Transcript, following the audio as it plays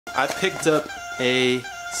I picked up a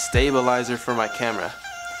stabilizer for my camera.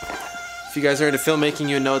 If you guys are into filmmaking,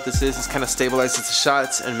 you know what this is. This kind of stabilizes the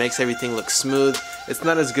shots and makes everything look smooth. It's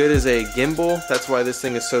not as good as a gimbal, that's why this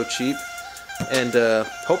thing is so cheap. And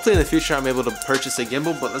hopefully in the future I'm able to purchase a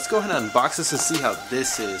gimbal, but let's go ahead and unbox this and see how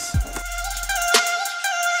this is.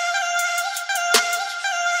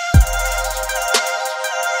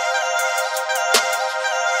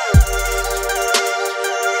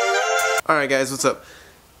 Alright guys, what's up?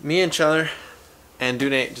 Me and Chandler and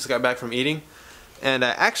Dune just got back from eating, and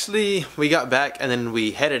we got back and then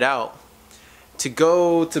we headed out to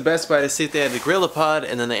go to Best Buy to see if they had the GorillaPod,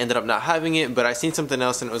 and then they ended up not having it, but I seen something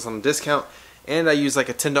else and it was on discount, and I used like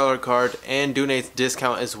a $10 card and Dune's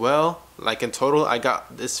discount as well. Like in total I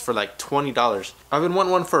got this for like $20. I've been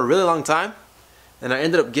wanting one for a really long time and I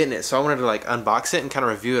ended up getting it, so I wanted to like unbox it and kind of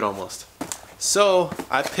review it almost. So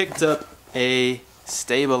I picked up a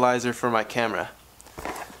stabilizer for my camera.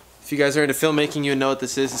 If you guys are into filmmaking, you know what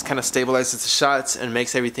this is. This kind of stabilizes the shots and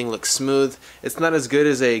makes everything look smooth. It's not as good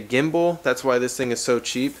as a gimbal, that's why this thing is so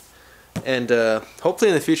cheap. And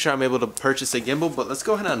hopefully in the future I'm able to purchase a gimbal, but let's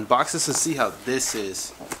go ahead and unbox this and see how this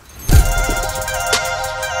is.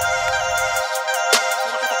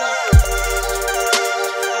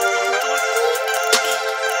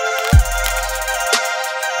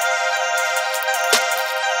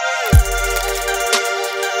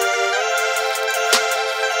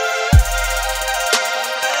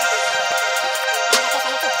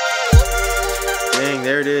 Dang,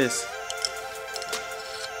 there it is.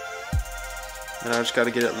 And I just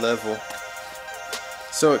gotta get it level.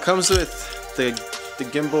 So it comes with the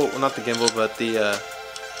gimbal, well not the gimbal, but the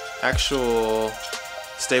actual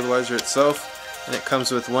stabilizer itself, and it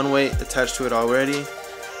comes with one weight attached to it already,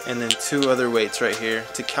 and then two other weights right here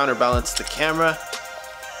to counterbalance the camera.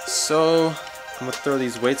 So I'm gonna throw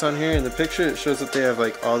these weights on here. In the picture it shows that they have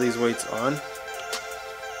like all these weights on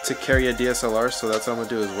to carry a DSLR, so that's what I'm gonna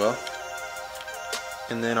do as well.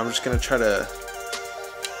 And then I'm just gonna try to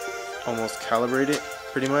almost calibrate it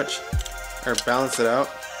pretty much, or balance it out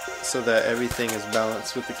so that everything is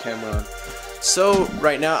balanced with the camera on. So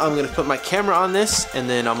right now I'm gonna put my camera on this, and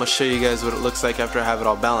then I'm gonna show you guys what it looks like after I have it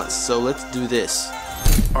all balanced. So let's do this.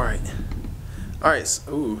 Alright,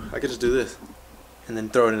 so, ooh, I could just do this and then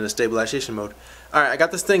throw it into stabilization mode. Alright, I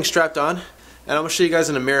got this thing strapped on, and I'm gonna show you guys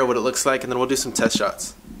in the mirror what it looks like, and then we'll do some test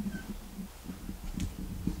shots.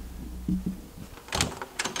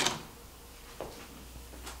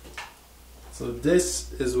 So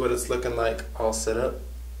this is what it's looking like all set up.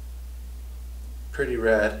 Pretty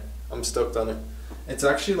rad. I'm stoked on it. It's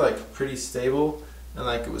actually like pretty stable, and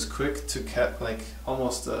like it was quick to like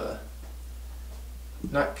almost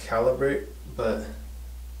not calibrate, but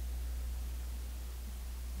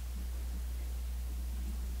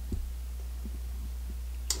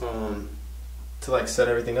to like set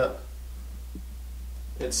everything up.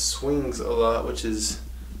 It swings a lot, which is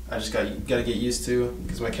I just gotta get used to,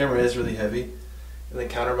 because my camera is really heavy, and the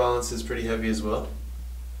counterbalance is pretty heavy as well.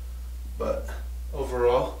 But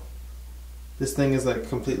overall, this thing is like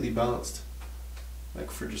completely balanced,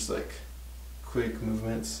 like for just like quick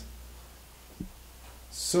movements.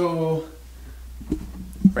 So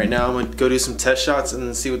right now I'm gonna go do some test shots and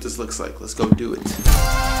then see what this looks like. Let's go do it.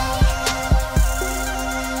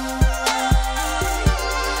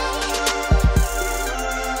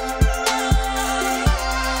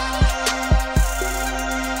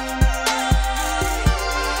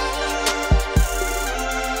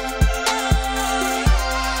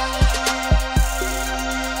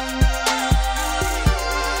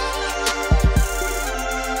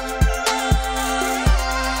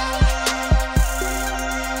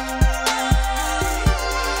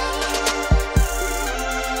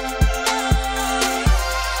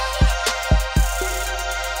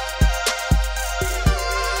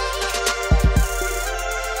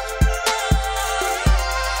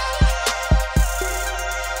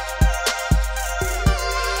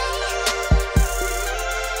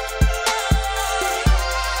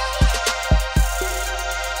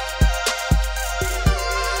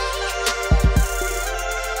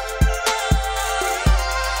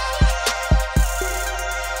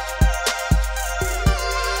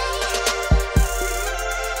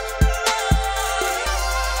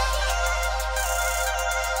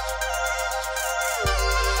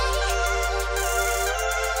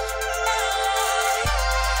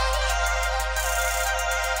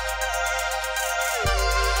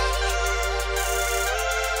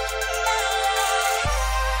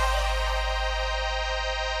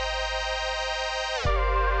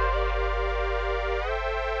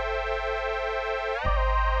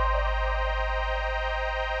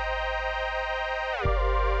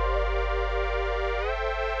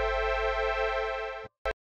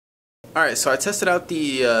 Alright, so I tested out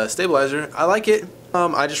the stabilizer. I like it.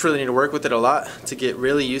 I just really need to work with it a lot to get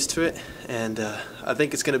really used to it, and I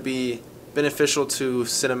think it's going to be beneficial to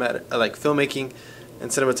like filmmaking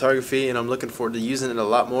and cinematography, and I'm looking forward to using it a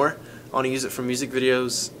lot more. I want to use it for music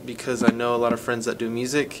videos because I know a lot of friends that do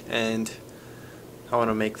music, and I want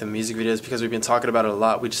to make them music videos because we've been talking about it a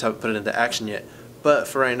lot. We just haven't put it into action yet. But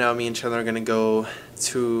for right now, me and Chandler are going to go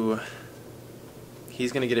to...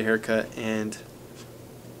 He's going to get a haircut, and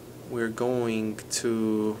we're going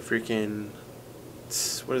to freaking...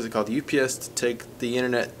 what is it called? UPS to take the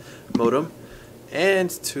internet modem, and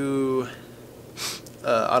to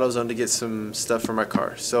AutoZone to get some stuff for my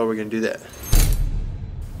car. So we're going to do that.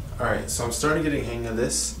 Alright, so I'm starting getting a hang of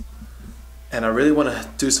this, and I really want to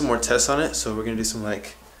do some more tests on it, so we're going to do some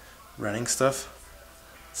like running stuff.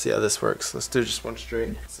 See how this works. Let's do just one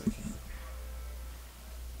straight.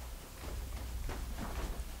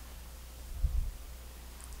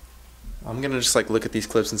 I'm going to just like look at these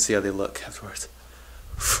clips and see how they look afterwards.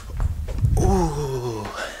 Ooh.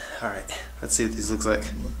 Alright, let's see what these looks like.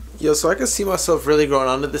 Yo, so I can see myself really growing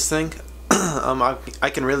onto this thing.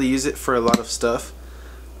 I can really use it for a lot of stuff.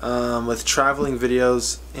 With traveling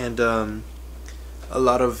videos and a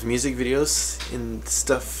lot of music videos and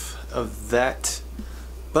stuff of that.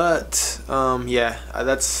 But yeah,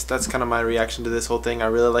 that's kind of my reaction to this whole thing. I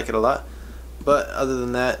really like it a lot. But other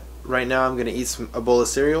than that, right now I'm gonna eat a bowl of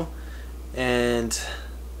cereal, and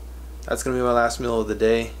that's gonna be my last meal of the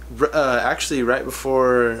day. Actually, right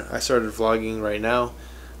before I started vlogging right now,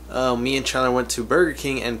 me and Chandler went to Burger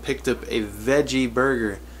King and picked up a veggie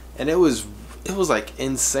burger, and it was like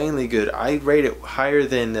insanely good. I rate it higher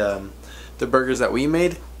than the burgers that we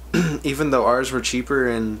made, even though ours were cheaper,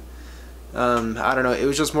 and I don't know, it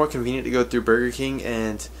was just more convenient to go through Burger King,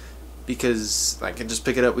 and because I could just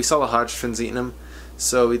pick it up. We saw the Hodgkins eating them,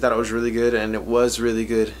 so we thought it was really good, and it was really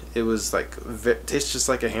good. It was like, tastes just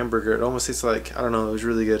like a hamburger. It almost tastes like, I don't know, it was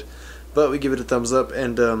really good. But we give it a thumbs up,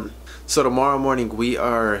 and so tomorrow morning we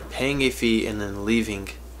are paying a fee and then leaving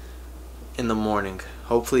in the morning.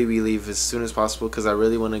 Hopefully we leave as soon as possible because I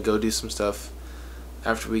really want to go do some stuff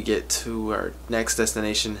after we get to our next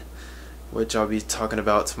destination, which I'll be talking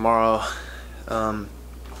about tomorrow.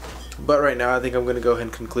 But right now I think I'm going to go ahead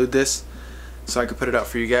and conclude this so I can put it out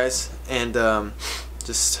for you guys, and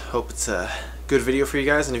just hope it's a good video for you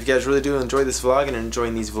guys. And if you guys really do enjoy this vlog and are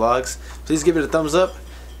enjoying these vlogs, please give it a thumbs up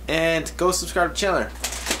and go subscribe to Chandler.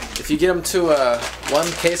 If you get him to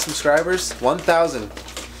 1K subscribers, 1,000,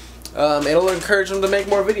 it'll encourage him to make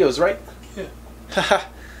more videos, right? Yeah.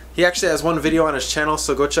 He actually has one video on his channel,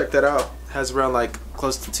 so go check that out. It has around like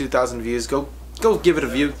close to 2,000 views. Go give it a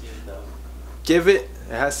view. It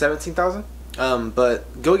has 17,000.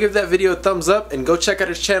 But go give that video a thumbs up and go check out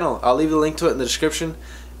his channel. I'll leave the link to it in the description.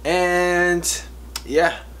 And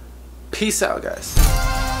yeah, peace out, guys.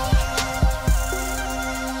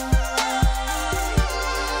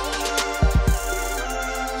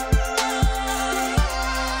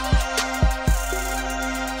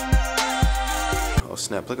 Oh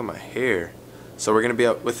snap, look at my hair. So we're gonna be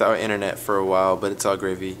up without internet for a while, but it's all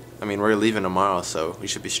gravy. I mean, we're leaving tomorrow, so we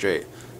should be straight.